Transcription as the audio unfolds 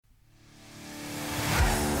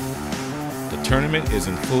tournament is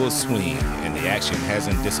in full swing, and the action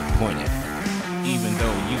hasn't disappointed. Even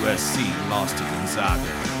though USC lost to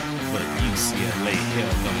Gonzaga, but UCLA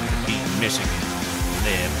held on to beat Michigan,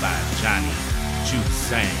 led by Johnny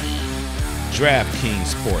Juzang. DraftKings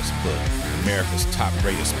Sportsbook, America's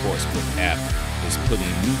top-rated sportsbook app, is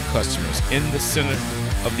putting new customers in the center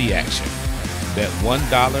of the action. Bet $1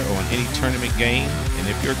 on any tournament game, and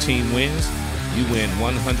if your team wins, you win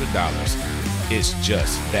 $100. It's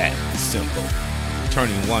just that simple.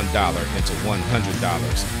 Turning $1 into $100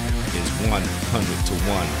 is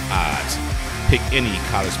 100-to-1 odds. Pick any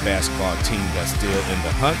college basketball team that's still in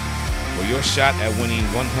the hunt for your shot at winning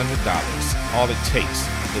 $100. All it takes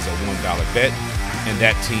is a $1 bet and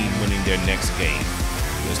that team winning their next game.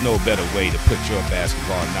 There's no better way to put your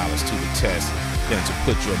basketball knowledge to the test than to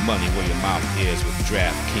put your money where your mouth is with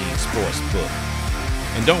DraftKings Sportsbook.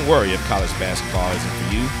 And don't worry if college basketball isn't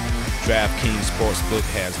for you. DraftKings Sportsbook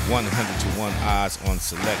has 100-to-1 odds on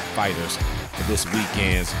select fighters for this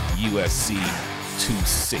weekend's UFC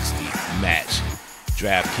 260 match.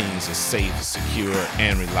 DraftKings is safe, secure,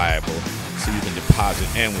 and reliable, so you can deposit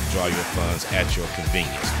and withdraw your funds at your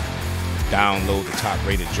convenience. Download the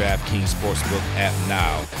top-rated DraftKings Sportsbook app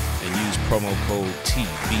now and use promo code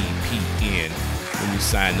TBPN when you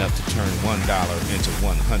sign up to turn $1 into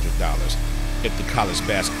 $100. If the college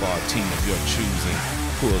basketball team of your choosing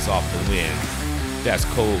pulls off the win, that's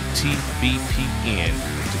code TBPN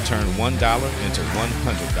to turn $1 into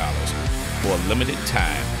 $100 for a limited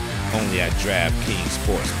time only at DraftKings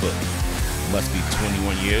Sportsbook. Must be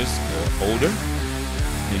 21 years or older.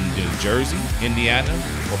 In New Jersey, Indiana,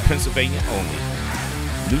 or Pennsylvania only.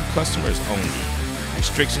 New customers only.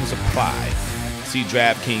 Restrictions apply. See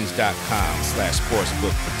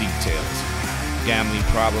DraftKings.com/sportsbook for details. Gambling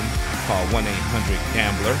problem? Call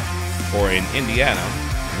 1-800-GAMBLER or in Indiana,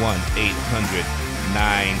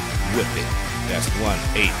 1-800-9-WHIP-IT. That's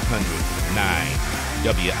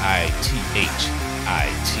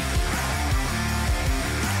 1-800-9-WITHIT.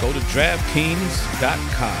 Go to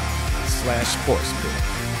DraftKings.com/sportsbook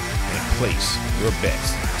and place your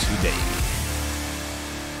bets today.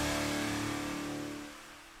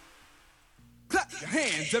 Clap your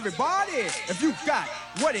hands, everybody, if you got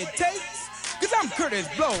what it takes. Cause I'm Curtis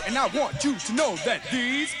Blow, and I want you to know that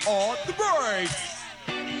these are the breaks.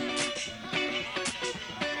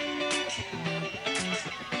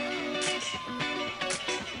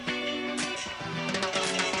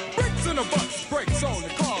 Breaks in a bus, breaks on the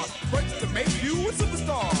car, breaks to make you a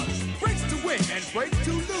superstar, breaks to win and breaks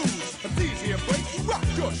to lose. But these here breaks rock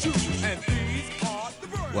your shoes, and these are the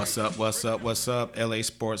breaks. What's up, LA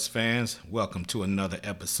sports fans? Welcome to another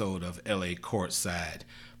episode of LA Courtside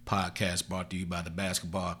podcast, brought to you by the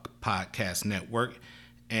Basketball Podcast Network,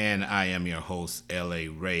 and I am your host, LA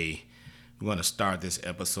Ray. We're going to start this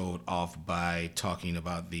episode off by talking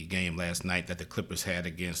about the game last night that the Clippers had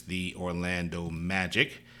against the Orlando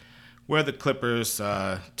Magic, where the Clippers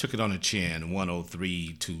took it on the chin,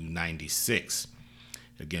 103-96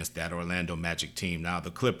 against that Orlando Magic team. Now,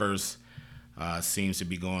 the Clippers seems to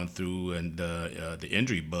be going through the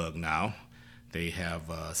injury bug now. They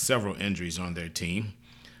have several injuries on their team.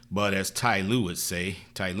 But as Ty Lue would say,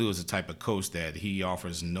 Ty Lue is the type of coach that he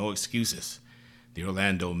offers no excuses. The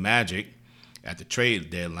Orlando Magic, at the trade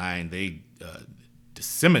deadline, they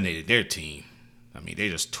disseminated their team. I mean, they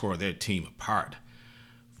just tore their team apart.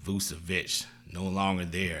 Vucevic, no longer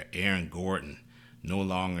there. Aaron Gordon, no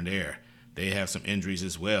longer there. They have some injuries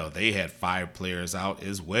as well. They had 5 players out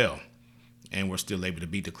as well. And were still able to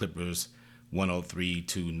beat the Clippers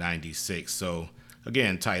 103-96. So,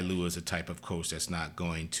 again, Ty Lue is the type of coach that's not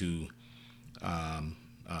going to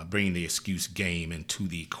bring the excuse game into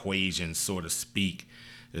the equation, so to speak.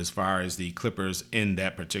 As far as the Clippers in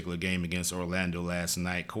that particular game against Orlando last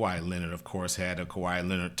night, Kawhi Leonard, of course, had a Kawhi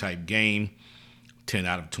Leonard type game. 10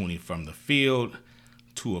 out of 20 from the field,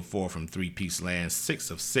 2 of 4 from three-piece land,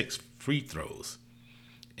 6 of 6 free throws,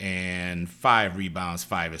 and 5 rebounds,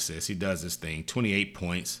 5 assists. He does this thing, 28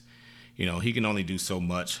 points. You know, he can only do so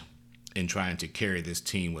much in trying to carry this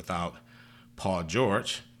team without Paul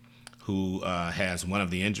George, who has one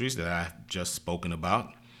of the injuries that I've just spoken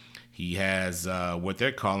about. He has what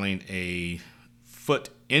they're calling a foot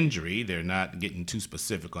injury. They're not getting too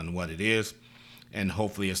specific on what it is, and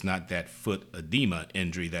hopefully it's not that foot edema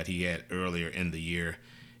injury that he had earlier in the year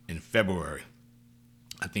in February.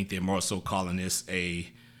 I think they're more so calling this a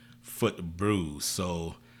foot bruise,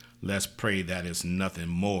 so let's pray that it's nothing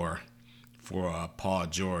more for Paul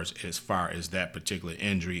George as far as that particular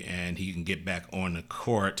injury, and he can get back on the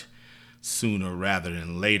court sooner rather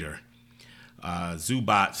than later.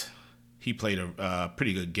 Zubac he played a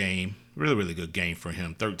pretty good game, really, really good game for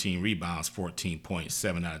him. 13 rebounds, 14 points,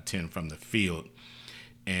 7 out of 10 from the field.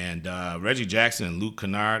 And Reggie Jackson and Luke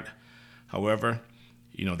Kennard, however,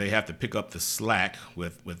 they have to pick up the slack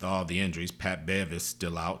with all the injuries. Pat Bev is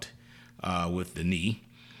still out with the knee.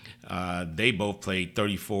 They both played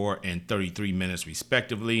 34 and 33 minutes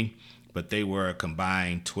respectively, but they were a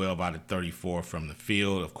combined 12 out of 34 from the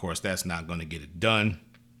field. Of course, that's not going to get it done.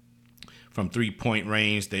 From three-point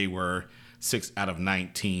range, they were 6 out of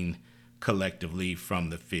 19 collectively from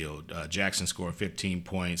the field. Jackson scored 15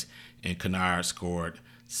 points, and Kennard scored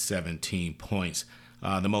 17 points.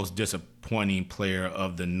 The most disappointing player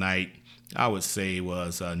of the night, I would say,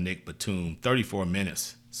 was Nick Batum. 34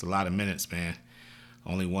 minutes. It's a lot of minutes, man.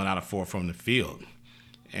 Only 1 out of 4 from the field.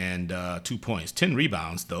 And 2 points. 10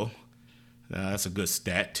 rebounds, though. That's a good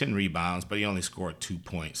stat. 10 rebounds, but he only scored 2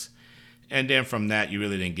 points. And then from that, you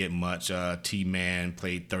really didn't get much. T-Man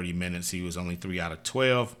played 30 minutes. He was only 3 out of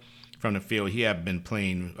 12 from the field. He had been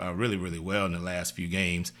playing really, really well in the last few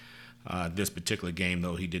games. This particular game,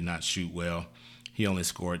 though, he did not shoot well. He only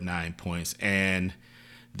scored 9 points. And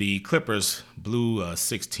the Clippers blew a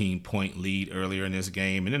 16-point lead earlier in this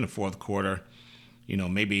game. And in the fourth quarter,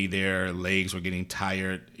 maybe their legs were getting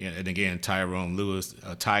tired. And again, Ty Lue, is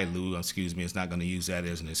not going to use that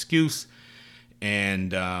as an excuse.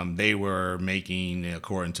 And they were making,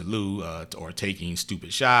 according to Lue, or taking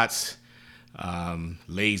stupid shots,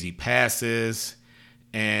 lazy passes.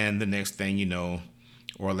 And the next thing you know,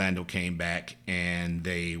 Orlando came back and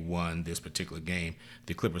they won this particular game.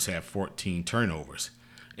 The Clippers had 14 turnovers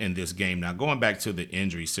in this game. Now, going back to the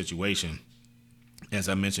injury situation, as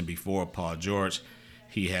I mentioned before, Paul George,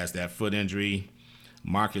 he has that foot injury.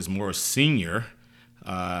 Marcus Morris Sr.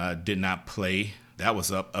 Did not play. That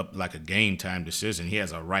was up like a game time decision. He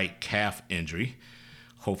has a right calf injury.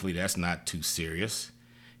 Hopefully that's not too serious.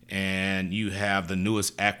 And you have the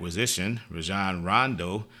newest acquisition, Rajon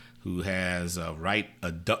Rondo, who has a right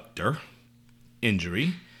adductor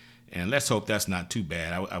injury. And let's hope that's not too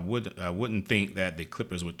bad. I wouldn't think that the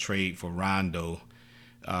Clippers would trade for Rondo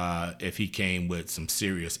if he came with some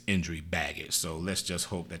serious injury baggage. So let's just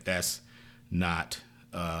hope that that's not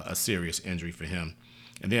a serious injury for him.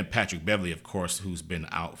 And then Patrick Beverley, of course, who's been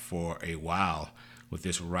out for a while with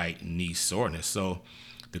this right knee soreness. So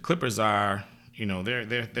the Clippers are,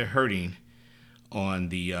 they're hurting on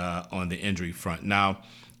the injury front. Now,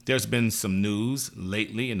 there's been some news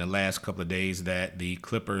lately in the last couple of days that the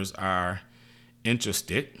Clippers are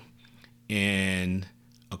interested in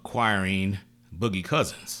acquiring Boogie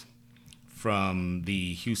Cousins from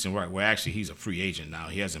the Houston Rockets. Well, actually, he's a free agent now.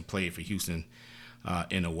 He hasn't played for Houston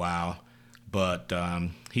in a while. But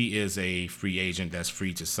he is a free agent that's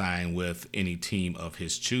free to sign with any team of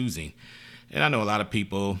his choosing. And I know a lot of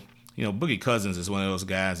people, Boogie Cousins is one of those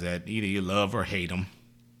guys that either you love or hate him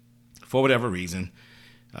for whatever reason.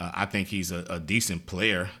 I think he's a decent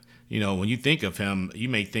player. When you think of him, you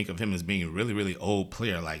may think of him as being a really, really old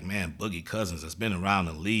player. Like, man, Boogie Cousins has been around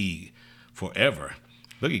the league forever.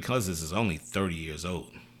 Boogie Cousins is only 30 years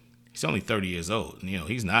old. He's only 30 years old.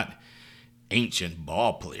 He's not ancient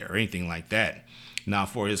ball player or anything like that. Now,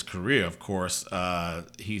 for his career, of course,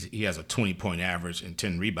 he has a 20-point average and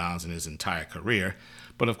 10 rebounds in his entire career.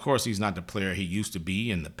 But, of course, he's not the player he used to be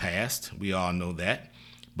in the past. We all know that.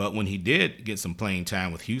 But when he did get some playing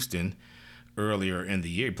time with Houston earlier in the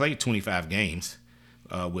year, he played 25 games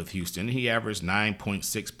with Houston. He averaged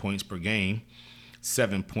 9.6 points per game,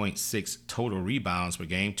 7.6 total rebounds per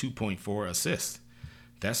game, 2.4 assists.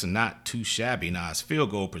 That's not too shabby. Now, his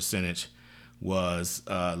field goal percentage was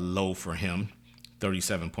low for him,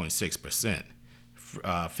 37.6%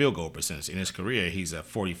 field goal percentage. In his career, he's a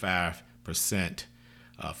 45%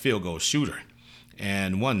 field goal shooter.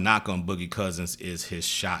 And one knock on Boogie Cousins is his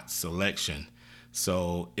shot selection.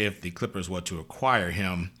 So if the Clippers were to acquire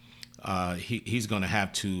him, he's going to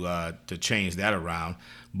have to change that around.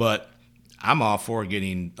 But I'm all for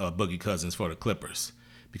getting Boogie Cousins for the Clippers.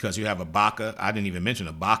 Because you have Ibaka. I didn't even mention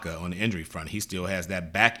Ibaka on the injury front. He still has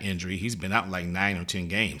that back injury. He's been out like 9 or 10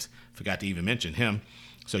 games. Forgot to even mention him.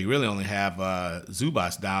 So you really only have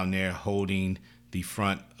Zubac down there holding the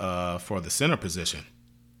front for the center position.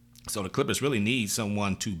 So the Clippers really need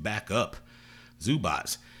someone to back up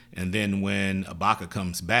Zubac. And then when Ibaka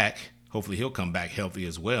comes back, hopefully he'll come back healthy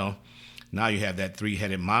as well. Now you have that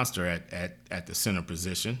three-headed monster at the center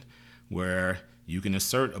position where you can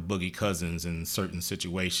assert a Boogie Cousins in certain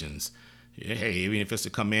situations. Hey, even if it's to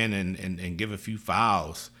come in and give a few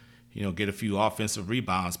fouls, get a few offensive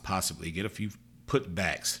rebounds possibly, get a few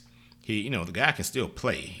putbacks. The guy can still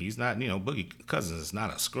play. He's not, Boogie Cousins is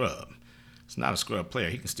not a scrub. It's not a scrub player.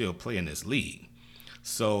 He can still play in this league.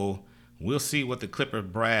 So we'll see what the Clipper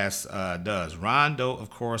brass does. Rondo, of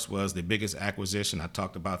course, was the biggest acquisition. I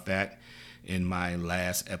talked about that in my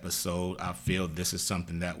last episode. I feel this is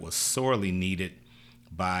something that was sorely needed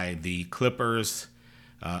by the Clippers.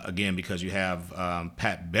 Again, because you have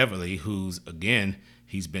Pat Beverly, who's, again,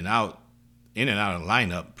 he's been in and out of the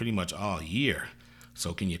lineup pretty much all year.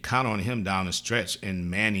 So can you count on him down the stretch and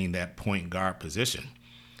manning that point guard position?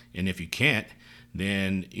 And if you can't,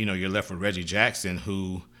 then, you're left with Reggie Jackson,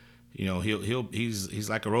 who, he's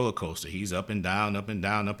like a roller coaster. He's up and down, up and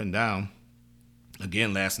down, up and down.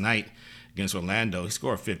 Again, last night against Orlando, he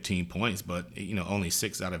scored 15 points, but, only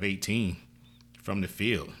 6 out of 18 from the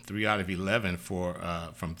field, 3 out of 11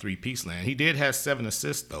 from three-piece land. He did have 7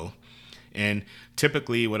 assists, though. And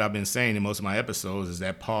typically what I've been saying in most of my episodes is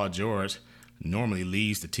that Paul George normally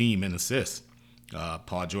leads the team in assists.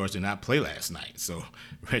 Paul George did not play last night. So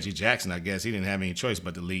Reggie Jackson, I guess he didn't have any choice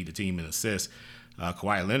but to lead the team in assists.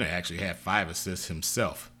 Kawhi Leonard actually had 5 assists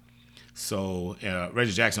himself. So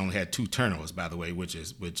Reggie Jackson only had 2 turnovers, by the way, which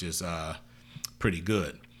is pretty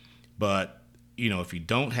good. But, if you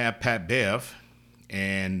don't have Pat Bev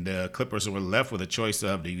and the Clippers were left with a choice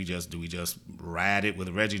of do we just ride it with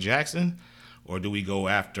Reggie Jackson, or do we go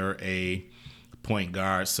after a point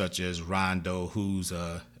guard such as Rondo, who's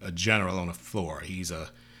a general on the floor? He's a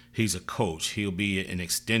coach. He'll be an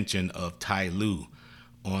extension of Ty Lue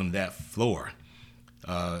on that floor.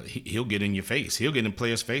 He'll get in your face. He'll get in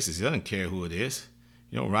players' faces. He doesn't care who it is.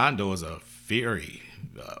 Rondo is a fiery,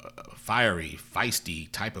 feisty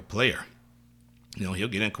type of player. He'll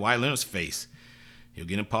get in Kawhi Leonard's face. He'll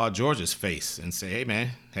get in Paul George's face and say, hey,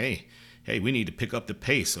 man, hey, we need to pick up the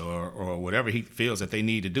pace or whatever he feels that they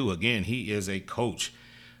need to do. Again, he is a coach,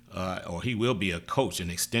 or he will be a coach, an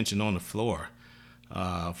extension on the floor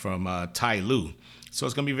from Ty Lue. So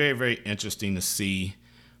it's going to be very, very interesting to see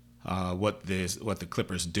what the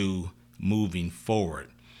Clippers do moving forward.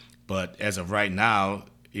 But as of right now,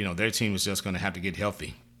 their team is just going to have to get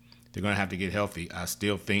healthy. They're going to have to get healthy. I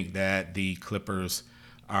still think that the Clippers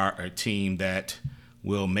are a team that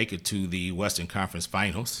will make it to the Western Conference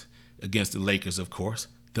Finals against the Lakers, of course.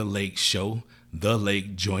 The Lake Show, the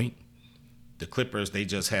Lake Joint. The Clippers, they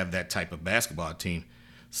just have that type of basketball team.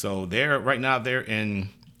 So they're in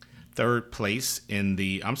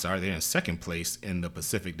second place in the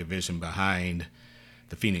Pacific Division behind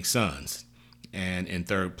the Phoenix Suns. And in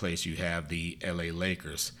third place, you have the LA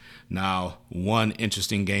Lakers. Now, one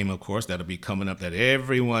interesting game, of course, that'll be coming up that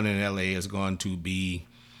everyone in LA is going to be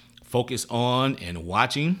focused on and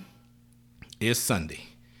watching is Sunday,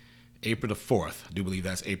 April the 4th. I do believe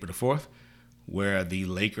that's April the 4th, where the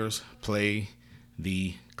Lakers play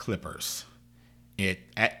the Clippers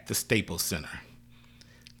at the Staples Center.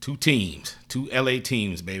 2 LA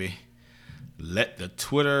teams, baby. Let the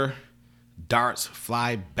Twitter darts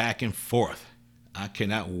fly back and forth. I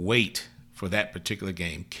cannot wait for that particular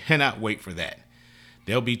game. Cannot wait for that.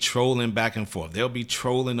 They'll be trolling back and forth. They'll be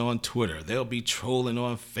trolling on Twitter. They'll be trolling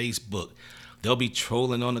on Facebook. They'll be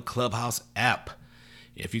trolling on the Clubhouse app.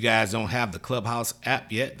 If you guys don't have the Clubhouse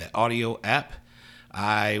app yet, the audio app,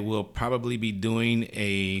 I will probably be doing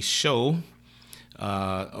a show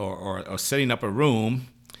or setting up a room,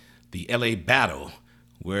 the LA Battle,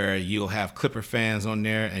 where you'll have Clipper fans on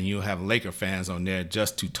there and you'll have Laker fans on there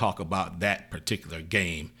just to talk about that particular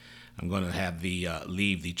game. I'm going to have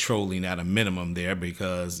leave the trolling at a minimum there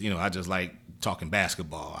because, I just like talking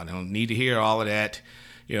basketball. I don't need to hear all of that.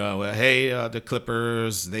 The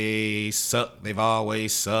Clippers, they suck. They've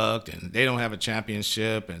always sucked and they don't have a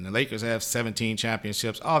championship and the Lakers have 17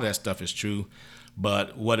 championships. All that stuff is true.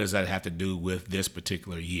 But what does that have to do with this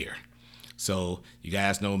particular year? So you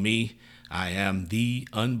guys know me. I am the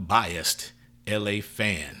unbiased LA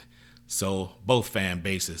fan. So both fan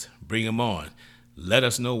bases, bring them on. Let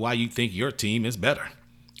us know why you think your team is better.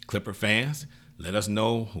 Clipper fans, let us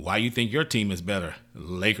know why you think your team is better.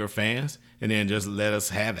 Laker fans, and then just let us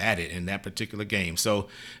have at it in that particular game. So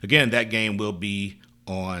again, that game will be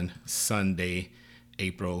on Sunday,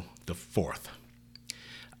 April the 4th.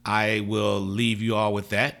 I will leave you all with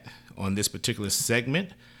that on this particular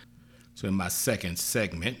segment. So in my second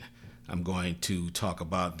segment, I'm going to talk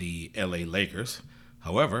about the LA Lakers.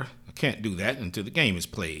 However, I can't do that until the game is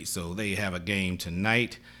played. So they have a game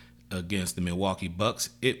tonight against the Milwaukee Bucks.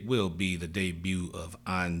 It will be the debut of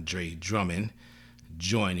Andre Drummond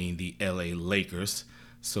joining the LA Lakers.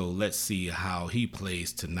 So let's see how he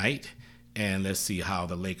plays tonight, and let's see how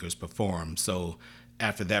the Lakers perform. So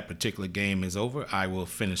after that particular game is over, I will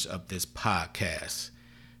finish up this podcast.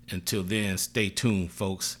 Until then, stay tuned,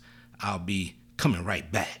 folks. I'll be coming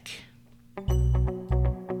right back.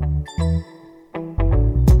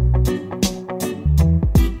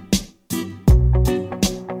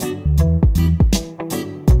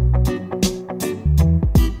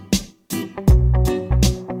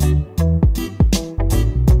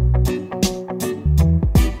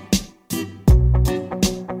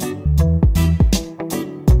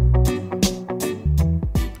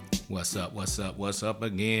 What's up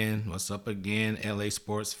again, LA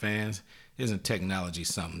sports fans? Isn't technology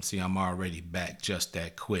something? See, I'm already back just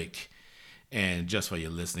that quick. And just for your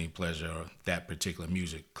listening pleasure, that particular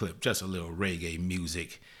music clip, just a little reggae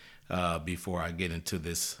music before I get into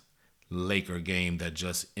this Laker game that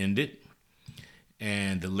just ended.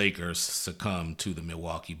 And the Lakers succumbed to the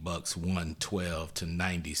Milwaukee Bucks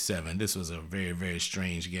 112-97. This was a very, very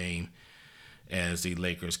strange game as the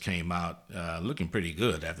Lakers came out looking pretty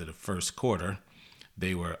good after the first quarter.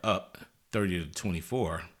 They were up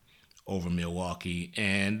 30-24 over Milwaukee,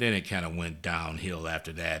 and then it kind of went downhill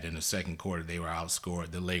after that. In the second quarter, they were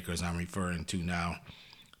outscored. The Lakers I'm referring to now,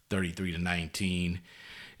 33-19.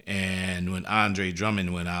 And when Andre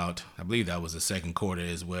Drummond went out, I believe that was the second quarter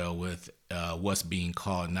as well, with what's being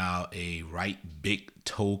called now a right big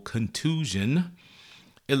toe contusion.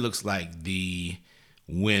 It looks like the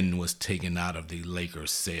wind was taken out of the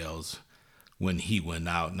Lakers' sails when he went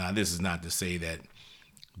out. Now, this is not to say that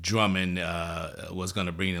Drummond was going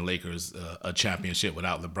to bring the Lakers a championship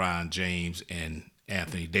without LeBron James and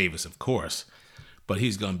Anthony Davis, of course. But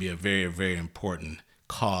he's going to be a very, very important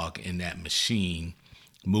cog in that machine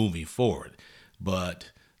moving forward.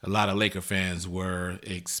 But a lot of Laker fans were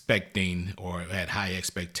expecting or had high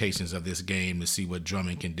expectations of this game to see what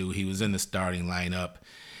Drummond can do. He was in the starting lineup.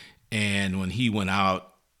 And when he went out,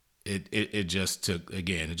 it just took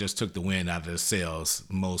the wind out of the sails.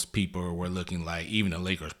 Most people were looking like, even the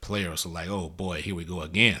Lakers players were like, oh boy, here we go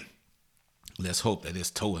again. Let's hope that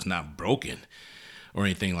his toe is not broken or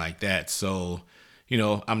anything like that. So,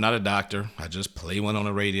 I'm not a doctor. I just play one on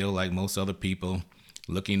the radio like most other people,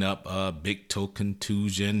 looking up big toe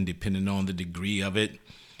contusion, depending on the degree of it.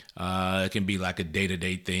 It can be like a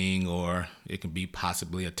day-to-day thing, or it can be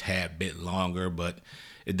possibly a tad bit longer, but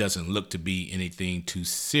it doesn't look to be anything too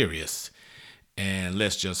serious. And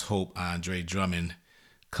let's just hope Andre Drummond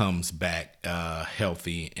comes back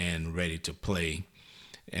healthy and ready to play.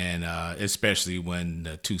 And especially when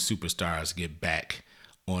the two superstars get back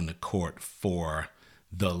on the court for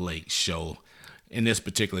the Lake Show. In this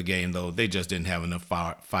particular game, though, they just didn't have enough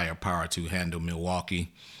firepower to handle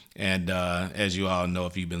Milwaukee. And as you all know,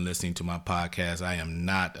 if you've been listening to my podcast, I am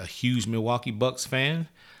not a huge Milwaukee Bucks fan.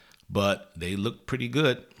 But they look pretty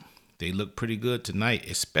good. They look pretty good tonight,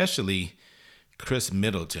 especially Chris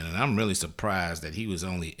Middleton. And I'm really surprised that he was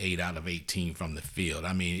only 8 out of 18 from the field.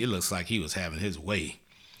 I mean, it looks like he was having his way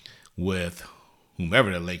with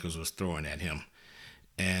whomever the Lakers was throwing at him.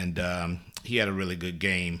 And he had a really good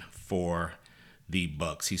game for the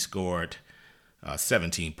Bucks. He scored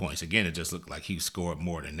 17 points. Again, it just looked like he scored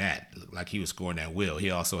more than that. It looked like he was scoring at will. He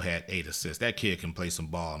also had 8 assists. That kid can play some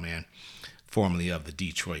ball, man. Formerly of the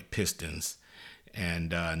Detroit Pistons and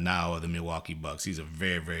now of the Milwaukee Bucks. He's a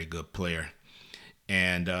very, very good player.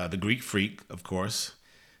 And the Greek Freak, of course,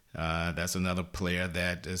 that's another player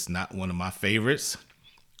that is not one of my favorites.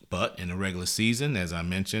 But in the regular season, as I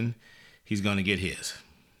mentioned, he's going to get his.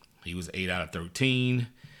 He was 8 out of 13,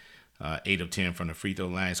 8 of 10 from the free throw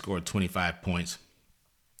line, scored 25 points.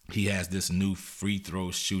 He has this new free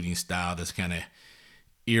throw shooting style that's kind of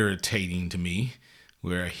irritating to me,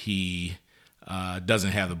 where he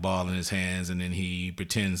doesn't have the ball in his hands, and then he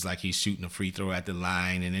pretends like he's shooting a free throw at the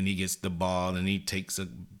line, and then he gets the ball and he takes a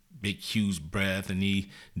big huge breath and he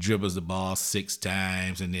dribbles the ball 6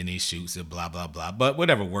 times and then he shoots it, blah blah blah. But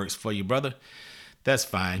whatever works for you, brother, that's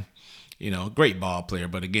fine. Great ball player.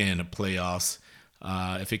 But again, the playoffs,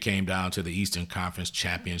 if it came down to the Eastern Conference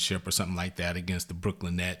Championship or something like that against the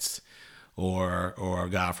Brooklyn Nets, or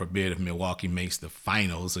God forbid if Milwaukee makes the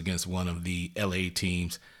finals against one of the LA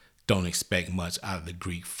teams, don't expect much out of the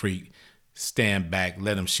Greek Freak. Stand back,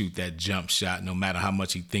 let him shoot that jump shot, no matter how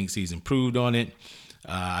much he thinks he's improved on it.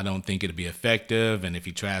 I don't think it'll be effective. And if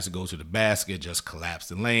he tries to go to the basket, just collapse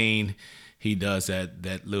the lane. He does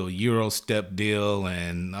that little Euro step deal,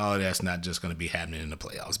 and all that's not just going to be happening in the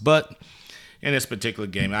playoffs. But in this particular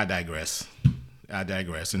game, I digress.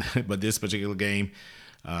 But this particular game,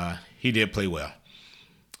 he did play well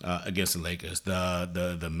against the Lakers.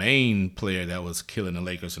 The main player that was killing the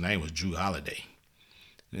Lakers tonight was Jrue Holiday.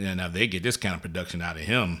 And if they get this kind of production out of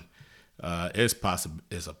him, it's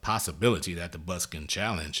a possibility that the Bucks can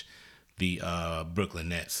challenge the Brooklyn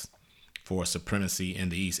Nets for supremacy in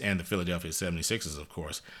the East, and the Philadelphia 76ers, of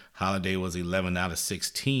course. Holiday was 11 out of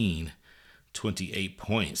 16, 28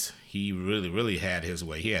 points. He really, really had his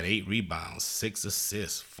way. He had 8 rebounds, 6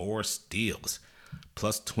 assists, 4 steals,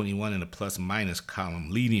 plus 21 in the plus-minus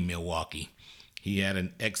column, leading Milwaukee. He had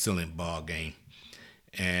an excellent ball game.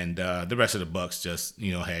 And the rest of the Bucks just,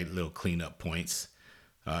 had little cleanup points.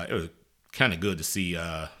 It was kind of good to see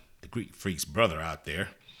the Greek Freak's brother out there.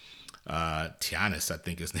 Giannis, I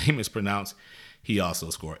think his name is pronounced. He also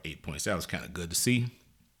scored 8 points. That was kind of good to see.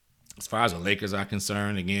 As far as the Lakers are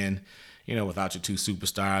concerned, again, without your two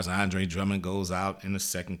superstars, Andre Drummond goes out in the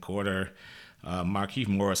second quarter. Markieff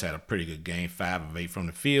Morris had a pretty good game, 5 of 8 from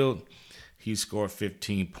the field. He scored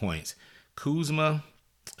 15 points. Kuzma,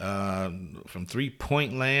 from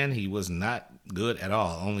three-point land, he was not good at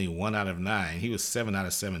all. Only 1 out of 9. He was 7 out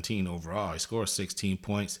of 17 overall. He scored 16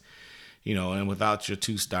 points. And without your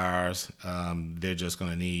two stars, they're just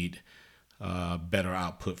going to need better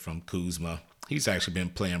output from Kuzma. He's actually been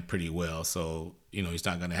playing pretty well, so, he's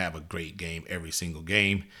not going to have a great game every single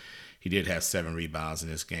game. He did have 7 rebounds in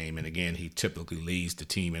this game, and again, he typically leads the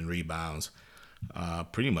team in rebounds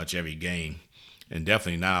pretty much every game. And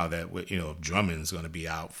definitely now that, if Drummond's going to be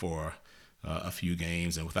out for a few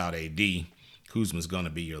games, and without AD, Kuzma's going to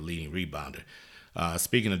be your leading rebounder.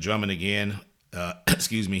 Speaking of Drummond again,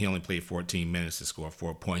 he only played 14 minutes to score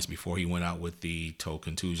 4 points before he went out with the toe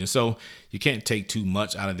contusion. So you can't take too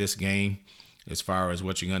much out of this game as far as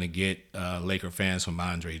what you're going to get, Laker fans, from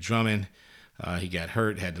Andre Drummond. He got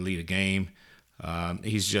hurt, had to lead a game.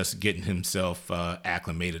 He's just getting himself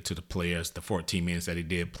acclimated to the players, the 14 minutes that he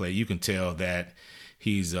did play. You can tell that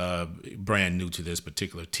he's brand new to this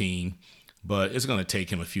particular team, but it's going to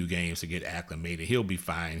take him a few games to get acclimated. He'll be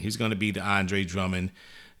fine. He's going to be the Andre Drummond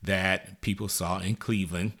that people saw in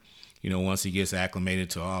Cleveland. Once he gets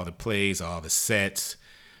acclimated to all the plays, all the sets,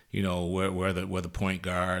 where the point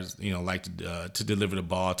guards, like to deliver the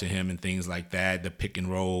ball to him and things like that, the pick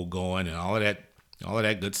and roll going and all of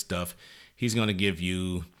that good stuff. He's going to give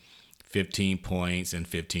you 15 points and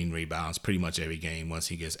 15 rebounds pretty much every game once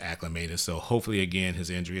he gets acclimated. So hopefully, again, his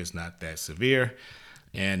injury is not that severe,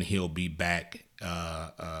 and he'll be back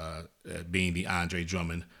being the Andre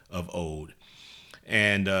Drummond of old.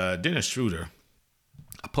 And Dennis Schroeder,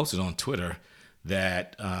 I posted on Twitter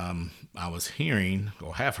that I was hearing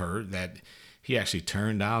or have heard that he actually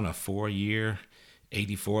turned down a 4-year,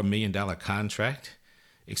 $84 million contract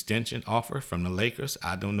extension offer from the Lakers.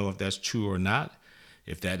 I don't know if that's true or not.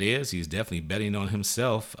 If that is, he's definitely betting on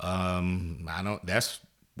himself. That's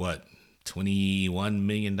what, $21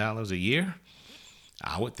 million a year?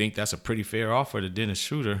 I would think that's a pretty fair offer to Dennis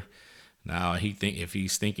Schroeder. Now, if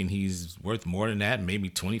he's thinking he's worth more than that, maybe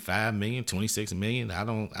 $25 million, $26 million, I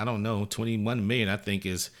don't know. $21 million, I think,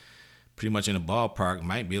 is pretty much in the ballpark.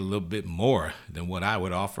 Might be a little bit more than what I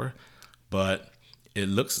would offer, but it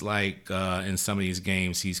looks like in some of these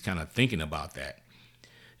games he's kind of thinking about that.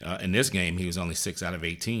 In this game, he was only 6 out of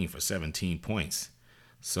 18 for 17 points.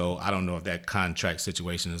 So I don't know if that contract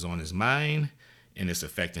situation is on his mind and it's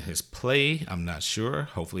affecting his play. I'm not sure.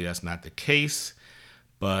 Hopefully that's not the case.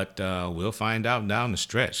 But we'll find out down the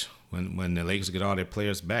stretch. When the Lakers get all their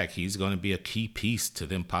players back, he's going to be a key piece to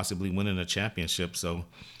them possibly winning a championship. So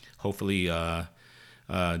hopefully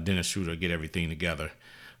Dennis Schroeder get everything together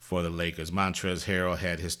for the Lakers. Montrezl Harrell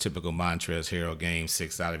had his typical Montrezl Harrell game,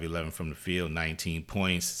 6 out of 11 from the field, 19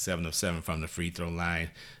 points, 7 of 7 from the free throw line.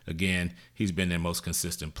 Again, he's been their most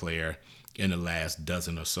consistent player in the last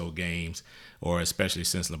dozen or so games, or especially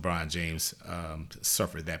since LeBron James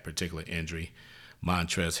suffered that particular injury.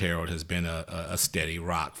 Montrezl Harrell has been a steady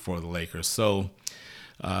rock for the Lakers. So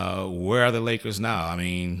where are the Lakers now? I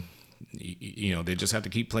mean, they just have to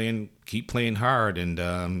keep playing hard, and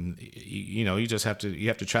you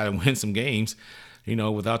have to try to win some games,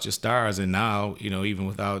 without your stars, and now even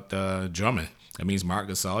without Drummond. That means Marc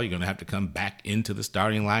Gasol, you're going to have to come back into the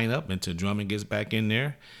starting lineup until Drummond gets back in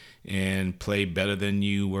there and play better than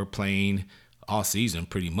you were playing all season,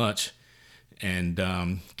 pretty much.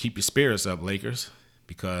 And keep your spirits up, Lakers,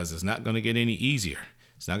 because it's not going to get any easier.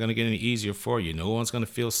 It's not going to get any easier for you. No one's going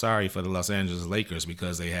to feel sorry for the Los Angeles Lakers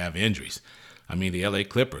because they have injuries. I mean, the LA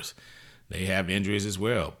Clippers, they have injuries as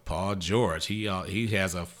well. Paul George, he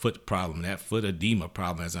has a foot problem, that foot edema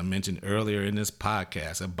problem, as I mentioned earlier in this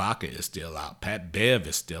podcast. Ibaka is still out. Pat Bev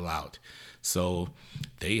is still out. So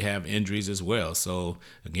they have injuries as well. So,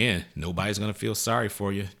 again, nobody's going to feel sorry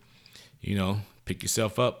for you. Pick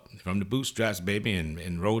yourself up from the bootstraps, baby,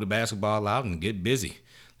 and roll the basketball out and get busy.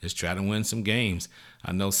 Let's try to win some games.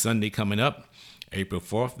 I know Sunday coming up, April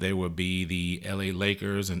 4th, there will be the LA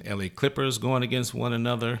Lakers and LA Clippers going against one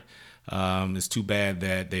another. It's too bad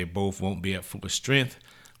that they both won't be at full strength,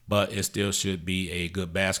 but it still should be a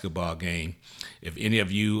good basketball game. If any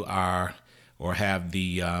of you are or have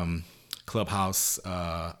the Clubhouse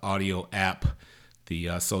audio app,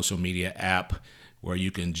 the social media app, where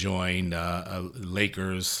you can join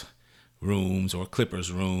Lakers rooms or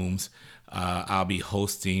Clippers rooms. I'll be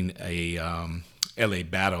hosting a LA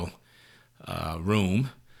Battle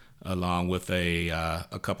room along with a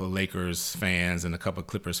couple of Lakers fans and a couple of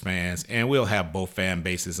Clippers fans, and we'll have both fan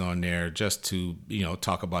bases on there just to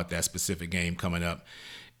talk about that specific game coming up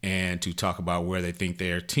and to talk about where they think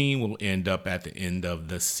their team will end up at the end of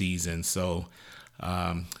the season. So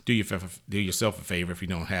do yourself a favor if you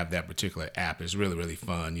don't have that particular app. It's really, really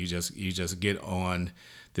fun. You just get on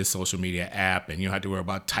this social media app, and you don't have to worry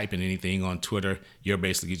about typing anything on Twitter. You're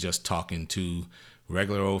basically just talking to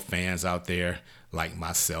regular old fans out there like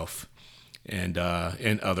myself and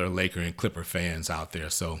other Laker and Clipper fans out there.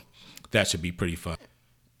 So that should be pretty fun.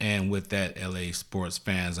 And with that, LA sports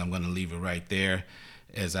fans, I'm going to leave it right there.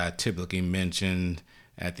 As I typically mention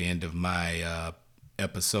at the end of my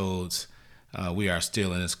episodes, we are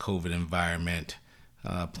still in this COVID environment.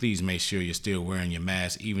 Please make sure you're still wearing your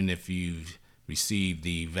mask, even if you've received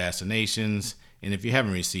the vaccinations. And if you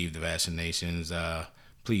haven't received the vaccinations,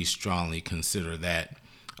 please strongly consider that.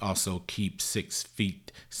 Also, keep 6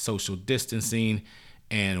 feet social distancing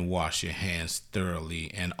and wash your hands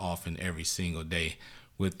thoroughly and often every single day.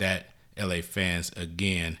 With that, LA fans,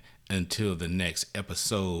 again, until the next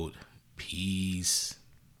episode, peace.